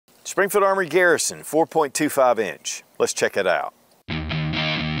Springfield Armory Garrison, 4.25 inch. Let's check it out.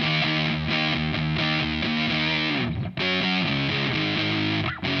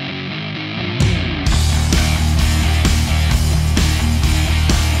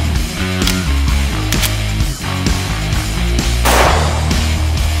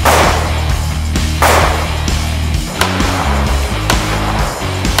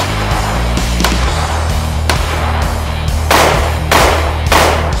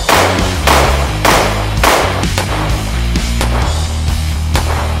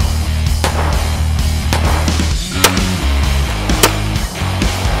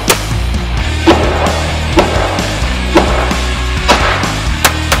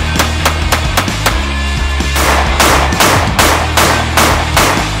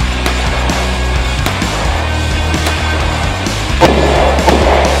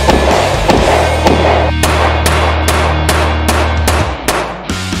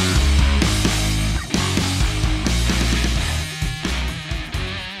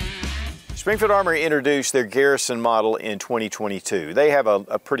 Springfield Armory introduced their Garrison model in 2022. They have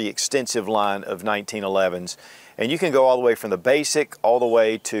a pretty extensive line of 1911s, and you can go all the way from the basic all the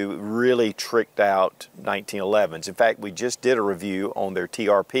way to really tricked out 1911s. In fact, we just did a review on their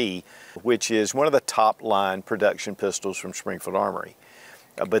TRP, which is one of the top line production pistols from Springfield Armory.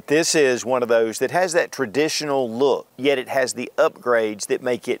 But this is one of those that has that traditional look, yet it has the upgrades that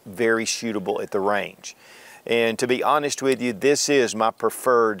make it very shootable at the range. And to be honest with you, this is my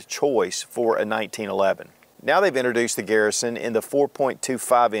preferred choice for a 1911. Now they've introduced the Garrison in the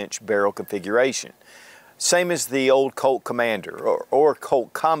 4.25 inch barrel configuration. Same as the old Colt Commander or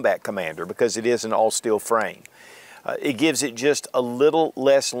Colt Combat Commander, because it is an all steel frame. It gives it just a little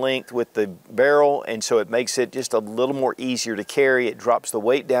less length with the barrel, and so it makes it just a little more easier to carry. It drops the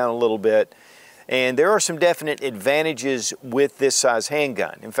weight down a little bit. And there are some definite advantages with this size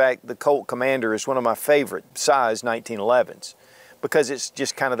handgun. In fact, the Colt Commander is one of my favorite size 1911s because it's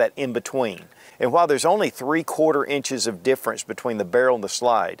just kind of that in-between. And while there's only 3/4 inches of difference between the barrel and the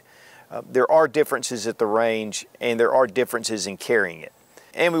slide, there are differences at the range and there are differences in carrying it.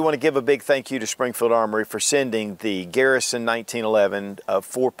 And we want to give a big thank you to Springfield Armory for sending the Garrison 1911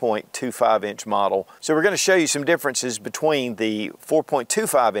 4.25 inch model. So we're going to show you some differences between the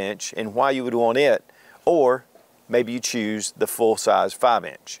 4.25 inch and why you would want it, or maybe you choose the full size 5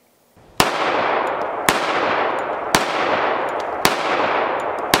 inch.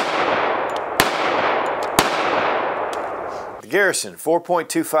 The Garrison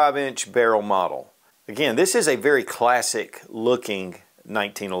 4.25 inch barrel model. Again, this is a very classic looking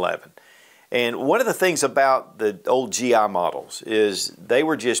 1911. And one of the things about the old GI models is they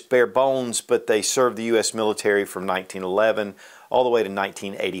were just bare bones, but they served the U.S. military from 1911 all the way to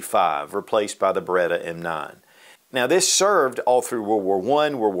 1985, replaced by the Beretta M9. Now this served all through World War I,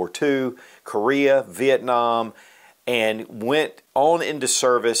 World War II, Korea, Vietnam, and went on into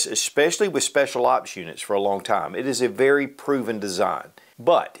service, especially with special ops units, for a long time. It is a very proven design.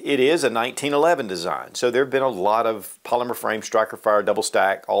 But it is a 1911 design, so there have been a lot of polymer frame, striker fire, double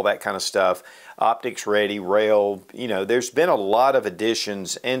stack, all that kind of stuff, optics ready, rail, you know, there's been a lot of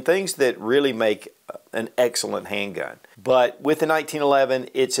additions and things that really make an excellent handgun. But with the 1911,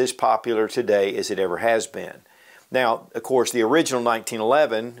 it's as popular today as it ever has been. Now, of course, the original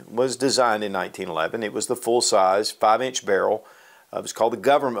 1911 was designed in 1911. It was the full-size 5-inch barrel. It was called the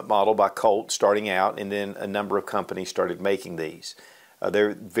government model by Colt starting out, and then a number of companies started making these.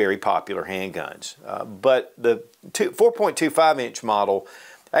 They're very popular handguns. But the 4.25 inch model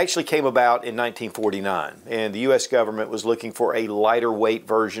actually came about in 1949, and the U.S. government was looking for a lighter weight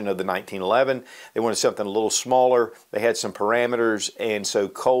version of the 1911. They wanted something a little smaller. They had some parameters, and so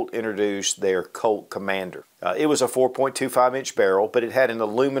Colt introduced their Colt Commander. It was a 4.25 inch barrel, but it had an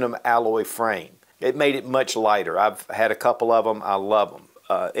aluminum alloy frame. It made it much lighter. I've had a couple of them. I love them.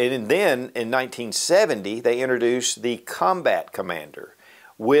 And then in 1970, they introduced the Combat Commander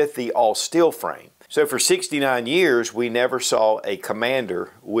with the all-steel frame. So for 69 years, we never saw a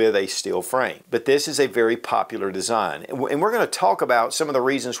Commander with a steel frame. But this is a very popular design. And we're going to talk about some of the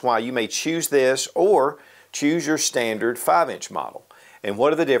reasons why you may choose this or choose your standard 5-inch model. And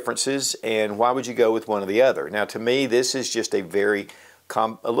what are the differences and why would you go with one or the other? Now, to me, this is just a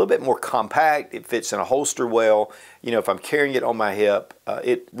little bit more compact. It fits in a holster well. You know, if I'm carrying it on my hip,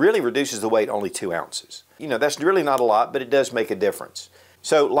 it really reduces the weight only 2 ounces. You know, that's really not a lot, but it does make a difference.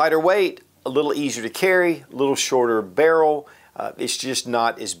 So lighter weight, a little easier to carry, a little shorter barrel. It's just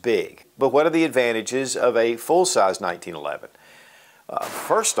not as big. But what are the advantages of a full-size 1911?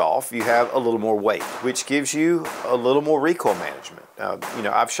 First off, you have a little more weight, which gives you a little more recoil management. You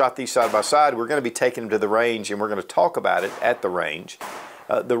know, I've shot these side by side. We're going to be taking them to the range, and we're going to talk about it at the range.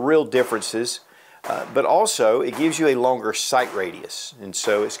 the real differences. But also, it gives you a longer sight radius, and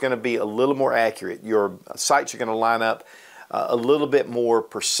so it's going to be a little more accurate. Your sights are going to line up a little bit more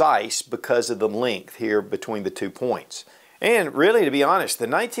precise because of the length here between the 2 points. And really, to be honest, the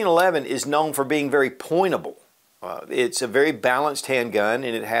 1911 is known for being very pointable. It's a very balanced handgun,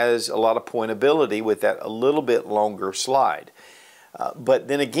 and it has a lot of pointability with that a little bit longer slide. But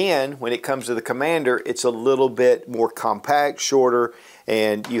then again, when it comes to the Commander, it's a little bit more compact, shorter,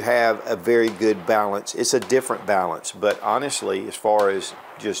 and you have a very good balance. It's a different balance, but honestly, as far as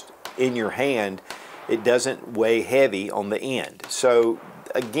just in your hand, it doesn't weigh heavy on the end. So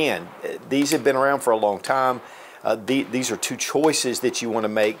again, these have been around for a long time. These are two choices that you want to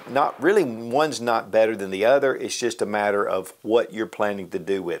make. Not really, one's not better than the other. It's just a matter of what you're planning to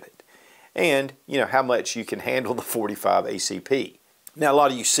do with it, and how much you can handle the 45 ACP. Now, a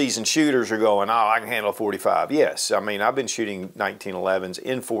lot of you seasoned shooters are going, oh, I can handle 45. Yes, I mean, I've been shooting 1911s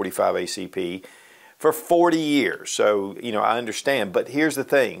in 45 ACP for 40 years, so, I understand. But here's the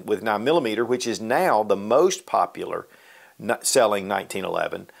thing, with 9mm, which is now the most popular selling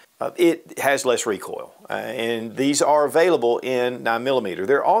 1911, it has less recoil. And these are available in 9mm.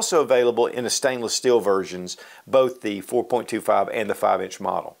 They're also available in the stainless steel versions, both the 4.25 and the 5-inch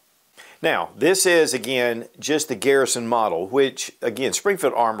model. Now, this is, again, just the Garrison model, which, again,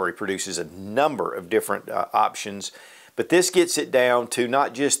 Springfield Armory produces a number of different options, but this gets it down to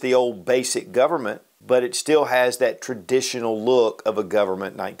not just the old basic government, but it still has that traditional look of a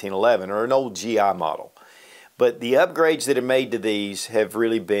government 1911 or an old GI model. But the upgrades that are made to these have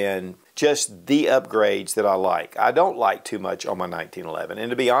really been just the upgrades that I like. I don't like too much on my 1911, and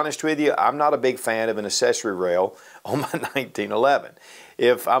to be honest with you, I'm not a big fan of an accessory rail on my 1911.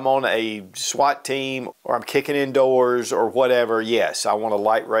 If I'm on a SWAT team or I'm kicking indoors or whatever, yes, I want a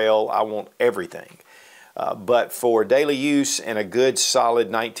light rail, I want everything. But for daily use and a good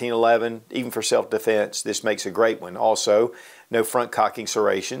solid 1911, even for self-defense, this makes a great one. Also, no front cocking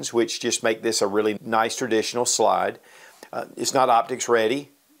serrations, which just make this a really nice traditional slide. It's not optics ready,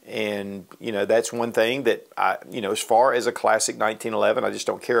 and that's one thing that as far as a classic 1911, I just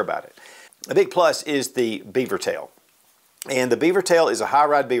don't care about it. A big plus is the beaver tail. And the beaver tail is a high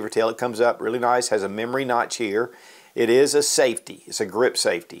ride beaver tail. It comes up really nice, has a memory notch here. It is a safety. It's a grip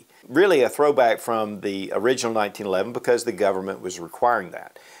safety. Really a throwback from the original 1911 because the government was requiring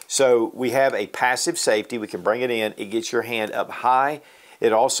that. So we have a passive safety. We can bring it in. It gets your hand up high.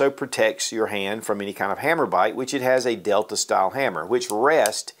 It also protects your hand from any kind of hammer bite, which it has a Delta style hammer, which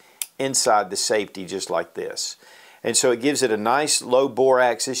rests inside the safety just like this. And so it gives it a nice low bore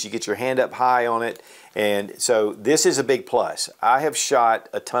axis. You get your hand up high on it. And so this is a big plus. I have shot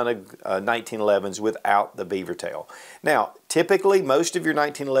a ton of 1911s without the beaver tail. Now, typically, most of your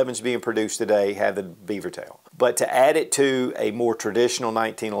 1911s being produced today have the beaver tail. But to add it to a more traditional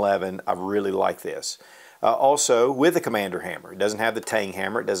 1911, I really like this. Also, with the Commander hammer. It doesn't have the tang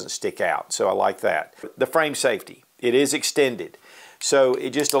hammer. It doesn't stick out. So I like that. The frame safety. It is extended. So it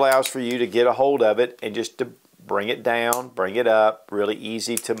just allows for you to get a hold of it and just to bring it down, bring it up, really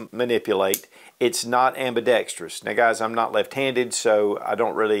easy to manipulate. It's not ambidextrous. Now guys, I'm not left-handed, so I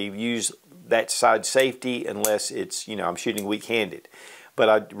don't really use that side safety unless it's, I'm shooting weak-handed. But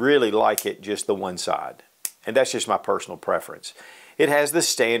I really like it just the one side. And that's just my personal preference. It has the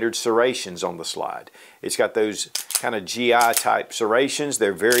standard serrations on the slide. It's got those kind of GI type serrations.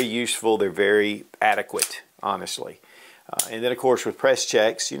 They're very useful. They're very adequate, honestly. And then, of course, with press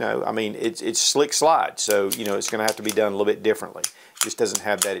checks, it's slick slide, so, it's going to have to be done a little bit differently. It just doesn't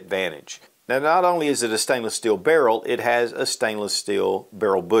have that advantage. Now, not only is it a stainless steel barrel, it has a stainless steel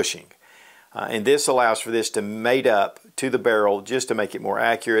barrel bushing. And this allows for this to mate up to the barrel just to make it more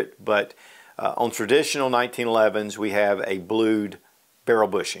accurate. But on traditional 1911s, we have a blued barrel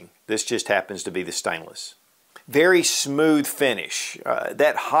bushing. This just happens to be the stainless. Very smooth finish.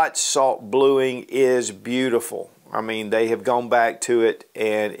 That hot salt bluing is beautiful. I mean, they have gone back to it,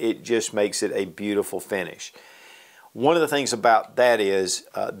 and it just makes it a beautiful finish. One of the things about that is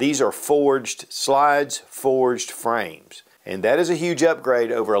these are forged slides, forged frames. And that is a huge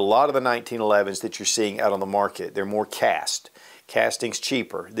upgrade over a lot of the 1911s that you're seeing out on the market. They're more cast. Casting's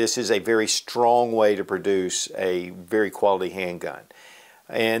cheaper. This is a very strong way to produce a very quality handgun.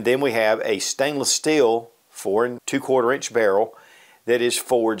 And then we have a stainless steel 4 2/4 inch barrel that is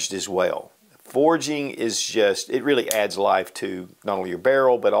forged as well. Forging is just, it really adds life to not only your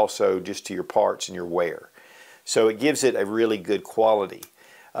barrel, but also just to your parts and your wear. So it gives it a really good quality.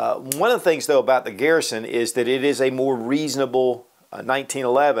 One of the things, though, about the Garrison is that it is a more reasonable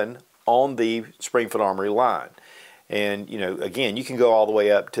 1911 on the Springfield Armory line. And, again, you can go all the way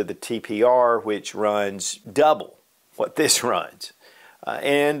up to the TPR, which runs double what this runs.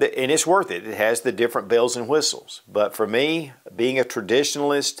 and it's worth it. It has the different bells and whistles. But for me, being a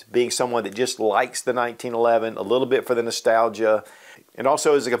traditionalist, being someone that just likes the 1911, a little bit for the nostalgia, and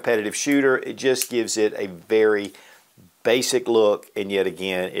also as a competitive shooter, it just gives it a very basic look, and yet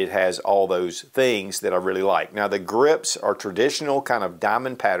again, it has all those things that I really like. Now, the grips are traditional kind of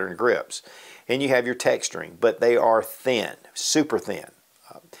diamond pattern grips, and you have your texturing, but they are thin, super thin.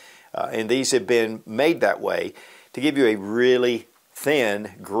 And these have been made that way to give you a really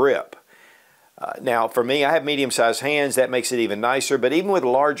thin grip. Now, for me, I have medium-sized hands. That makes it even nicer, but even with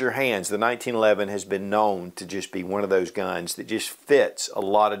larger hands, the 1911 has been known to just be one of those guns that just fits a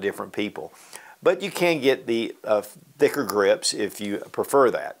lot of different people. But you can get the thicker grips if you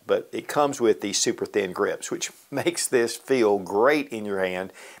prefer that. But it comes with these super thin grips, which makes this feel great in your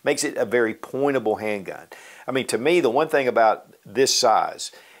hand, makes it a very pointable handgun. I mean, to me, the one thing about this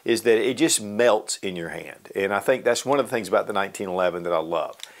size is that it just melts in your hand. And I think that's one of the things about the 1911 that I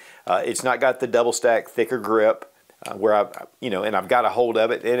love. It's not got the double stack thicker grip where I've got a hold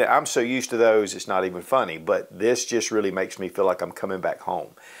of it, and I'm so used to those it's not even funny, but this just really makes me feel like I'm coming back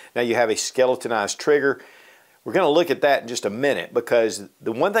home. Now you have a skeletonized trigger. We're going to look at that in just a minute, because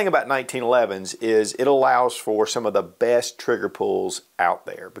the one thing about 1911s is it allows for some of the best trigger pulls out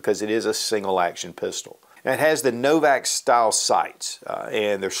there, because it is a single action pistol. And it has the Novak style sights,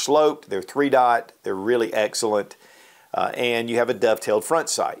 and they're sloped, they're 3-dot, they're really excellent, and you have a dovetailed front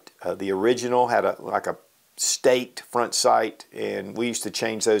sight. The original had like a staked front sight, and we used to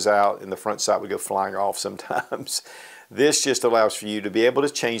change those out, and the front sight would go flying off sometimes. This just allows for you to be able to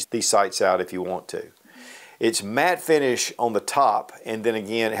change these sights out if you want to. It's matte finish on the top, and then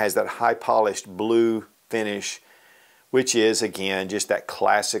again it has that high polished blue finish, which is again just that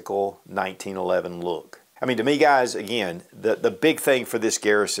classical 1911 look. I mean, to me, guys, again, the big thing for this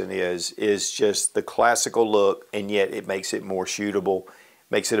Garrison is just the classical look, and yet it makes it more shootable,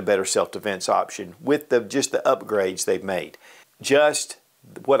 makes it a better self-defense option with just the upgrades they've made. Just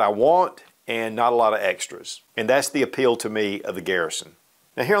what I want and not a lot of extras. And that's the appeal to me of the Garrison.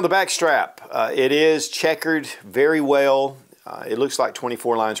 Now here on the back strap, it is checkered very well. It looks like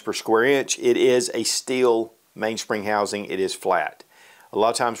 24 lines per square inch. It is a steel mainspring housing. It is flat. A lot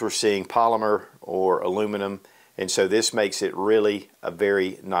of times we're seeing polymer or aluminum, and so this makes it really a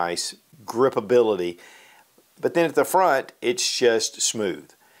very nice gripability. But then at the front, it's just smooth.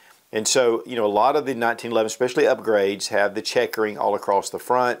 And so, a lot of the 1911, especially upgrades, have the checkering all across the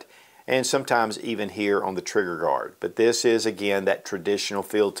front, and sometimes even here on the trigger guard. But this is, again, that traditional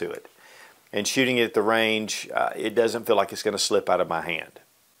feel to it. And shooting it at the range, it doesn't feel like it's going to slip out of my hand.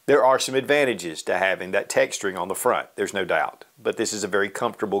 There are some advantages to having that texturing on the front, there's no doubt. But this is a very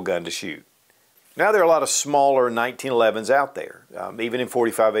comfortable gun to shoot. Now there are a lot of smaller 1911s out there, even in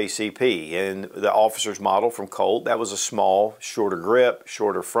 45 ACP. And the officer's model from Colt, that was a small, shorter grip,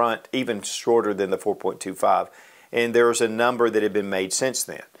 shorter front, even shorter than the 4.25. And there was a number that had been made since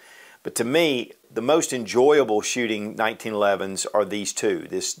then. But to me, the most enjoyable shooting 1911s are these two,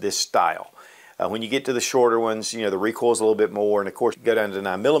 this style. When you get to the shorter ones, the recoil's a little bit more, and of course, you go down to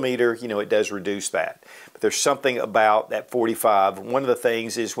 9mm, it does reduce that. But there's something about that 45. One of the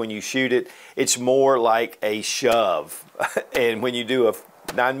things is when you shoot it, it's more like a shove. And when you do a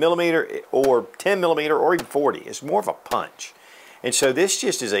 9mm or 10mm or even 40, it's more of a punch. And so this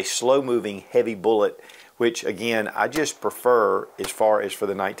just is a slow-moving, heavy bullet, which again, I just prefer as far as for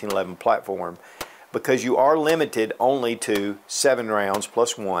the 1911 platform, because you are limited only to 7 rounds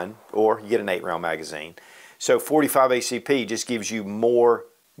plus 1, or you get an 8-round magazine. So 45 ACP just gives you more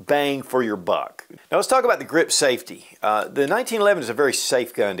bang for your buck. Now let's talk about the grip safety. The 1911 is a very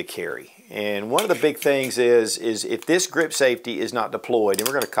safe gun to carry. And one of the big things is if this grip safety is not deployed, and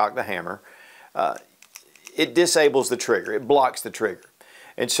we're going to cock the hammer, it disables the trigger. It blocks the trigger.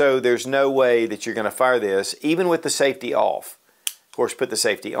 And so there's no way that you're going to fire this, even with the safety off. Of course, put the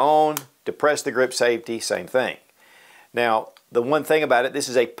safety on, depress the grip safety, same thing. Now, the one thing about it, this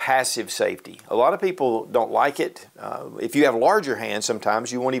is a passive safety. A lot of people don't like it. If you have larger hands,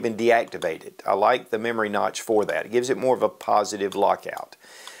 sometimes you won't even deactivate it. I like the memory notch for that. It gives it more of a positive lockout.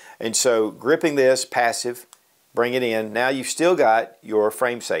 And so gripping this, passive, bring it in. Now you've still got your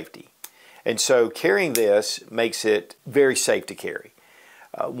frame safety. And so carrying this makes it very safe to carry.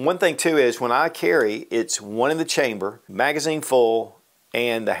 One thing too is when I carry, it's one in the chamber, magazine full,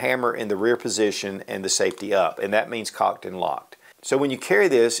 and the hammer in the rear position and the safety up, and that means cocked and locked. So when you carry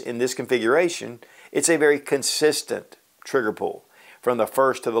this in this configuration, it's a very consistent trigger pull from the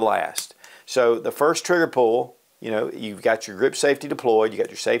first to the last. So the first trigger pull, you've got your grip safety deployed, you got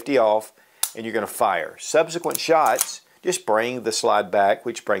your safety off, and you're going to fire. Subsequent shots just bring the slide back,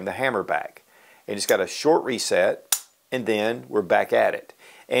 which bring the hammer back. And it's got a short reset, and then we're back at it.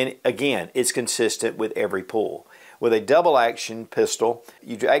 And again, it's consistent with every pull. With a double action pistol,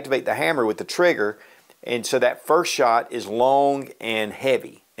 you activate the hammer with the trigger, and so that first shot is long and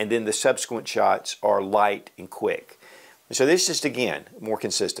heavy, and then the subsequent shots are light and quick. And so this just, again, more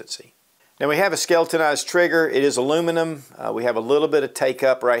consistency. Now we have a skeletonized trigger. It is aluminum. We have a little bit of take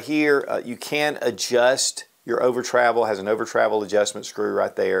up right here. You can adjust your over travel. It has an over travel adjustment screw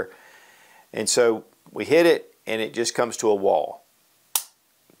right there. And so we hit it and it just comes to a wall.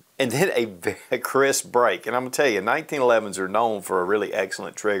 And then a crisp break. And I'm going to tell you, 1911s are known for a really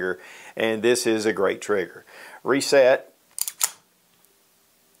excellent trigger, and this is a great trigger. Reset.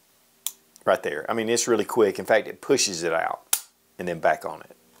 Right there. I mean, it's really quick. In fact, it pushes it out and then back on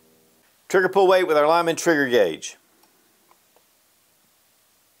it. Trigger pull weight with our Lyman trigger gauge.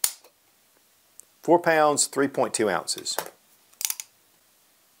 4 pounds, 3.2 ounces.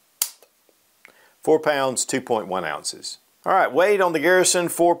 4 pounds, 2.1 ounces. All right, weight on the Garrison,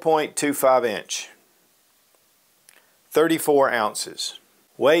 4.25 inch. 34 ounces.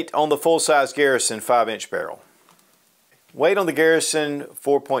 Weight on the full-size Garrison 5-inch barrel. Weight on the Garrison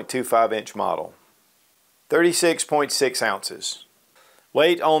 4.25 inch model. 36.6 ounces.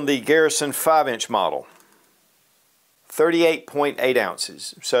 Weight on the Garrison 5-inch model, 38.8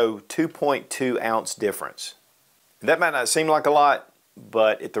 ounces, so 2.2 ounce difference. That might not seem like a lot,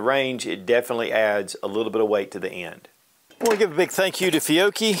 but at the range, it definitely adds a little bit of weight to the end. I want to give a big thank you to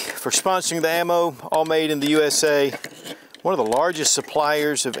Fiocchi for sponsoring the ammo, all made in the USA. One of the largest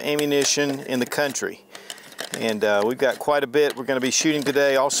suppliers of ammunition in the country. And we've got quite a bit we're going to be shooting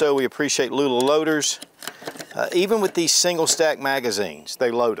today. Also, we appreciate Lula Loaders. Even with these single stack magazines,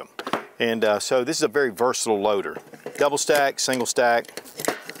 they load them. And so this is a very versatile loader. Double stack, single stack.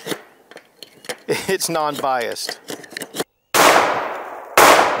 It's non-biased.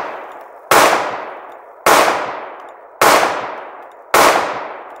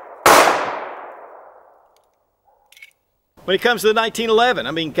 When it comes to the 1911,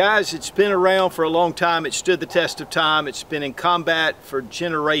 I mean, guys, it's been around for a long time. It stood the test of time. It's been in combat for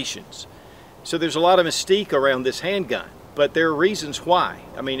generations. So there's a lot of mystique around this handgun, but there are reasons why.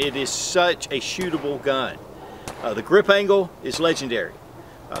 I mean, it is such a shootable gun. The grip angle is legendary.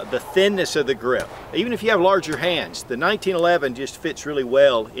 The thinness of the grip. Even if you have larger hands, the 1911 just fits really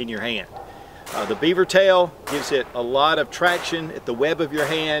well in your hand. The beaver tail gives it a lot of traction at the web of your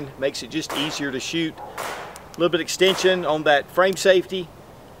hand, makes it just easier to shoot. A little bit of extension on that frame safety.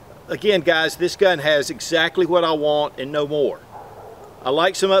 Again, guys, this gun has exactly what I want and no more. I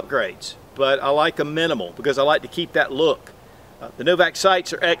like some upgrades, but I like them minimal because I like to keep that look. The Novak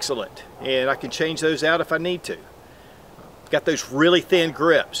sights are excellent, and I can change those out if I need to. Got those really thin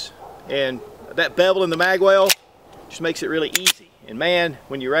grips, and that bevel in the magwell just makes it really easy. And man,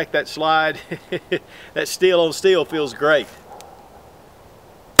 when you rack that slide, that steel on steel feels great.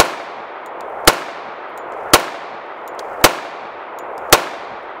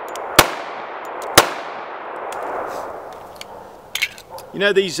 You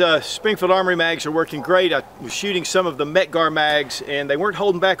know, these Springfield Armory mags are working great. I was shooting some of the Metgar mags and they weren't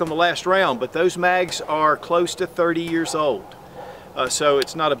holding back on the last round, but those mags are close to 30 years old. So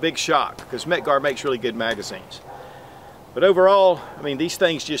it's not a big shock because Metgar makes really good magazines. But overall, I mean, these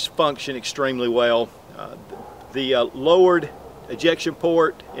things just function extremely well. The lowered ejection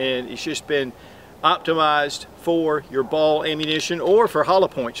port, and it's just been optimized for your ball ammunition or for hollow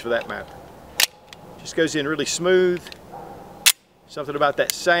points for that matter. Just goes in really smooth. Something about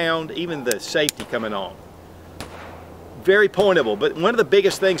that sound, even the safety coming on. Very pointable, but one of the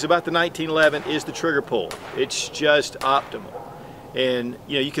biggest things about the 1911 is the trigger pull. It's just optimal. And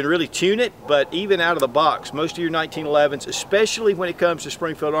you know, you can really tune it, but even out of the box, most of your 1911s, especially when it comes to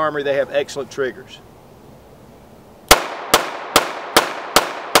Springfield Armory, they have excellent triggers.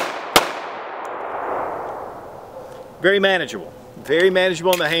 Very manageable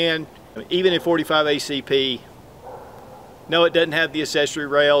in the hand, even in 45 ACP. No, it doesn't have the accessory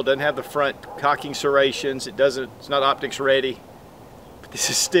rail, doesn't have the front cocking serrations, it's not optics ready. But this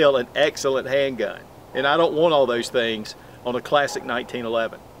is still an excellent handgun. And I don't want all those things on a classic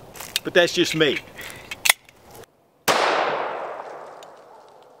 1911. But that's just me.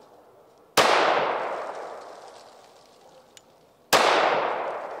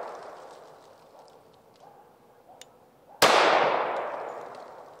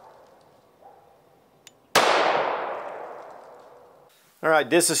 All right,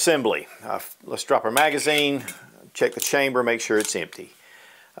 disassembly. Let's drop our magazine, check the chamber, make sure it's empty.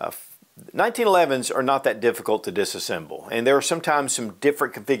 1911s are not that difficult to disassemble, and there are sometimes some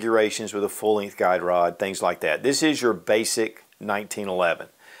different configurations with a full-length guide rod, things like that. This is your basic 1911.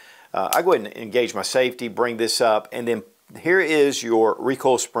 I go ahead and engage my safety, bring this up, and then here is your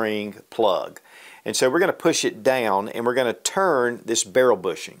recoil spring plug. And so we're going to push it down and we're going to turn this barrel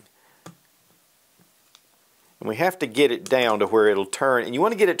bushing. And we have to get it down to where it'll turn, and you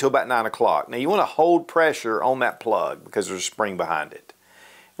want to get it to about 9 o'clock. Now you want to hold pressure on that plug because there's a spring behind it.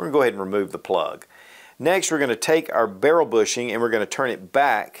 We're going to go ahead and remove the plug. Next we're going to take our barrel bushing and we're going to turn it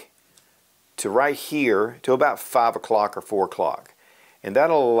back to right here to about 5 o'clock or 4 o'clock. And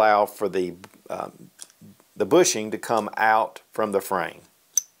that'll allow for the bushing to come out from the frame.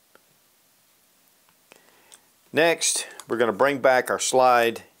 Next we're going to bring back our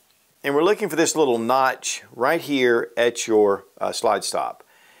slide. And we're looking for this little notch right here at your slide stop.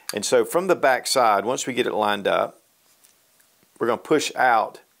 And so from the back side, once we get it lined up, we're going to push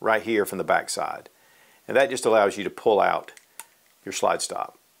out right here from the back side. And that just allows you to pull out your slide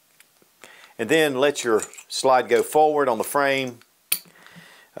stop. And then let your slide go forward on the frame.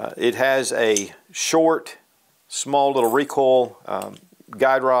 It has a short, small little recoil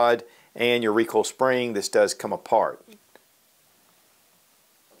guide rod and your recoil spring. This does come apart.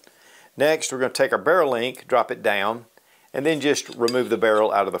 Next, we're going to take our barrel link, drop it down, and then just remove the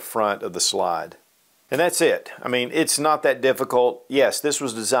barrel out of the front of the slide. And that's it. I mean, it's not that difficult. Yes, this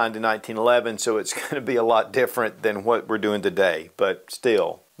was designed in 1911, so it's going to be a lot different than what we're doing today, but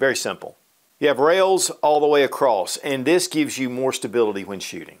still, very simple. You have rails all the way across, and this gives you more stability when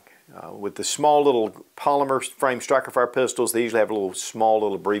shooting. With the small little polymer frame striker fire pistols, they usually have little small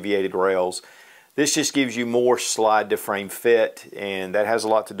little abbreviated rails. This just gives you more slide to frame fit, and that has a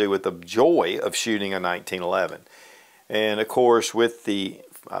lot to do with the joy of shooting a 1911. And of course, with the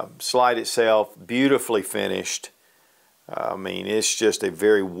slide itself, beautifully finished. I mean, it's just a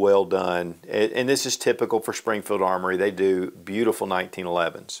very well done, and this is typical for Springfield Armory. They do beautiful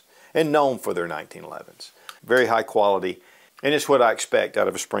 1911s, and known for their 1911s. Very high quality, and it's what I expect out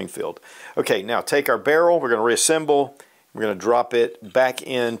of a Springfield. Okay, now take our barrel, we're going to reassemble, we're going to drop it back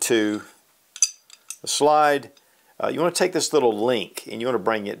into the slide. You want to take this little link and you want to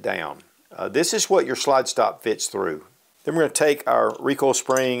bring it down. This is what your slide stop fits through. Then we're going to take our recoil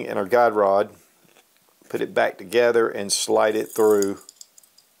spring and our guide rod, put it back together and slide it through.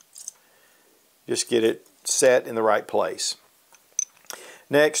 Just get it set in the right place.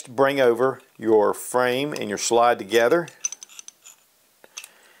 Next, bring over your frame and your slide together.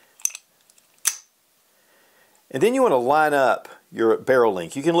 And then you want to line up your barrel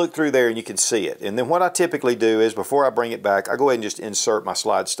link. You can look through there and you can see it. And then what I typically do is, before I bring it back, I go ahead and just insert my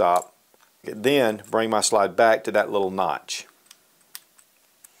slide stop. Then bring my slide back to that little notch.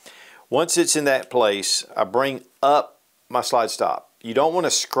 Once it's in that place, I bring up my slide stop. You don't want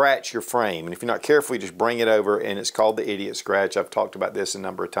to scratch your frame, and if you're not careful, you just bring it over, and it's called the idiot scratch. I've talked about this a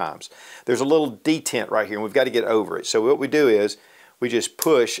number of times. There's a little detent right here, and we've got to get over it. So what we do is we just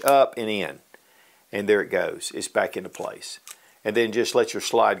push up and in, and there it goes. It's back into place. And then just let your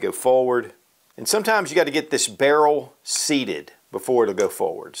slide go forward. And sometimes you got to get this barrel seated before it'll go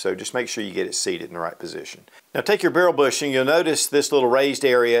forward. So just make sure you get it seated in the right position. Now take your barrel bushing. You'll notice this little raised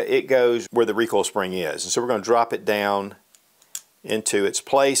area, it goes where the recoil spring is. And so we're going to drop it down into its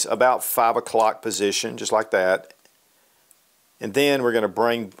place, about 5 o'clock position, just like that. And then we're going to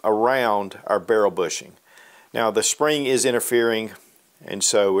bring around our barrel bushing. Now the spring is interfering, and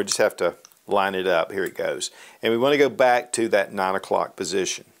so we just have to line it up. Here it goes. And we want to go back to that 9 o'clock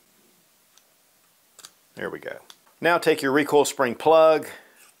position. There we go. Now take your recoil spring plug,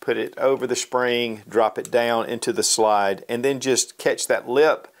 put it over the spring, drop it down into the slide, and then just catch that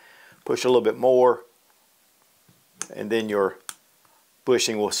lip, push a little bit more, and then your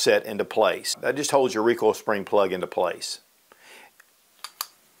bushing will set into place. That just holds your recoil spring plug into place.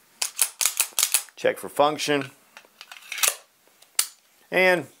 Check for function,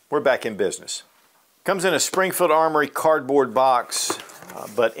 and we're back in business. Comes in a Springfield Armory cardboard box,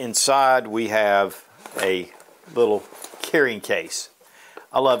 but inside we have a little carrying case.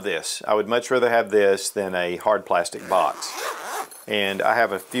 I love this. I would much rather have this than a hard plastic box. And I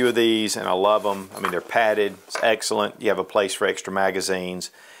have a few of these and I love them. I mean, they're padded. It's excellent. You have a place for extra magazines.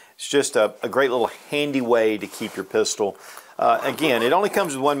 It's just a great little handy way to keep your pistol. Again, it only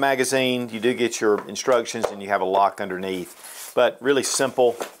comes with one magazine. You do get your instructions and you have a lock underneath. But really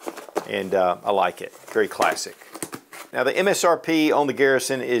simple, and I like it. Very classic. Now the MSRP on the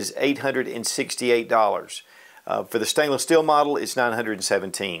Garrison is $868. For the stainless steel model, it's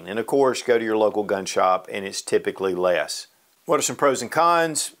 $917. And of course, go to your local gun shop and it's typically less. What are some pros and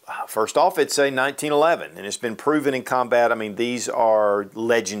cons? First off, it's a 1911 and it's been proven in combat. I mean, these are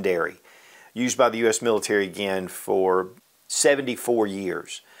legendary. Used by the U.S. military again for 74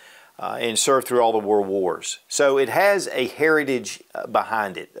 years and served through all the world wars. So it has a heritage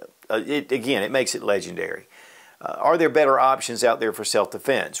behind it. Again, it makes it legendary. Are there better options out there for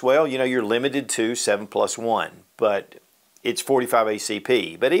self-defense? Well, you know, you're limited to 7+1, but it's 45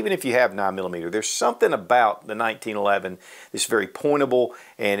 ACP. But even if you have 9mm, there's something about the 1911 that's very pointable,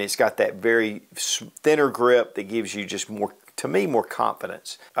 and it's got that very thinner grip that gives you just more, to me, more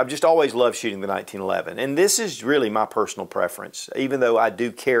confidence. I've just always loved shooting the 1911, and this is really my personal preference, even though I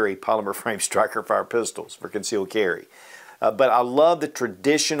do carry polymer frame striker fire pistols for concealed carry. But I love the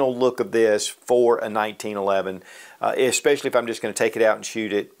traditional look of this for a 1911, especially if I'm just going to take it out and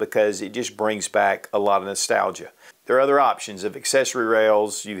shoot it, because it just brings back a lot of nostalgia. There are other options of accessory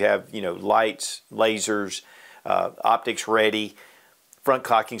rails. You have, you know, lights, lasers, optics ready, front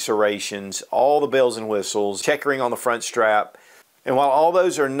cocking serrations, all the bells and whistles, checkering on the front strap. And while all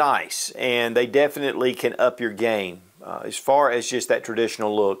those are nice and they definitely can up your game, as far as just that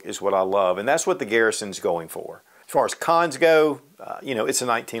traditional look is what I love. And that's what the Garrison's going for. As far as cons go, you know, it's a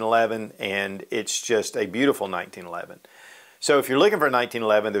 1911 and it's just a beautiful 1911. So if you're looking for a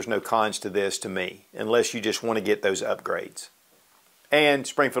 1911, there's no cons to this to me, unless you just want to get those upgrades. And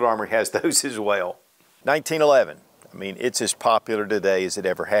Springfield Armory has those as well. 1911, I mean, it's as popular today as it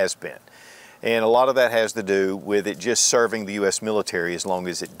ever has been. And a lot of that has to do with it just serving the U.S. military as long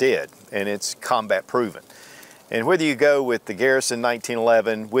as it did, and it's combat proven. And whether you go with the Garrison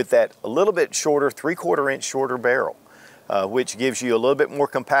 1911 with that a little bit shorter, 3/4 inch shorter barrel, which gives you a little bit more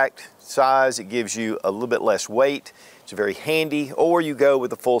compact size, it gives you a little bit less weight, it's very handy, or you go with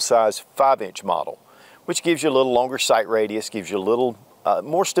the full-size 5-inch model, which gives you a little longer sight radius, gives you a little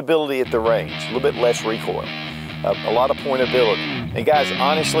more stability at the range, a little bit less recoil, a lot of pointability. And guys,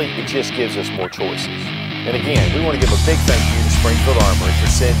 honestly, it just gives us more choices. And again, we want to give a big thank you to Springfield Armory for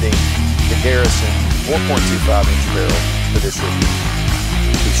sending the Garrison 4.25-inch barrel for this review.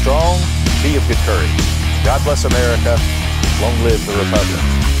 Be strong, be of good courage. God bless America. Long live the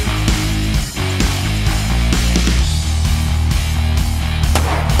Republic.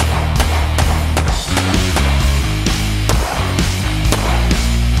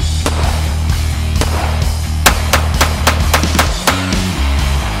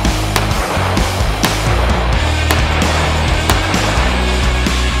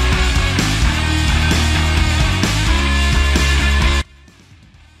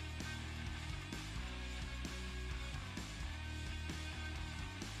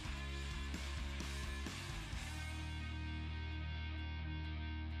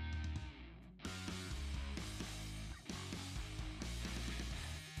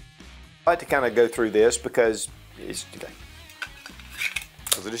 I like to kind of go through this because it's okay.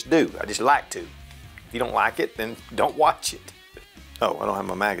 Because I just do. I just like to. If you don't like it, then don't watch it. Oh, I don't have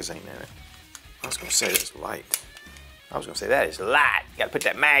my magazine in it. I was going to say it's light. I was going to say that is light. You got to put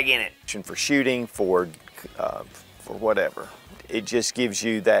that mag in it. For shooting, for whatever. It just gives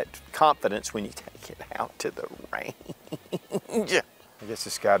you that confidence when you take it out to the range. I guess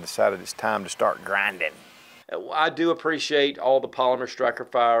this guy decided it's time to start grinding. I do appreciate all the polymer striker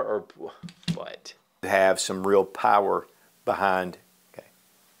fire, or what? Have some real power behind,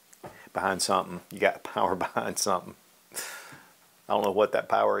 behind something. You got power behind something. I don't know what that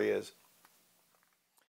power is.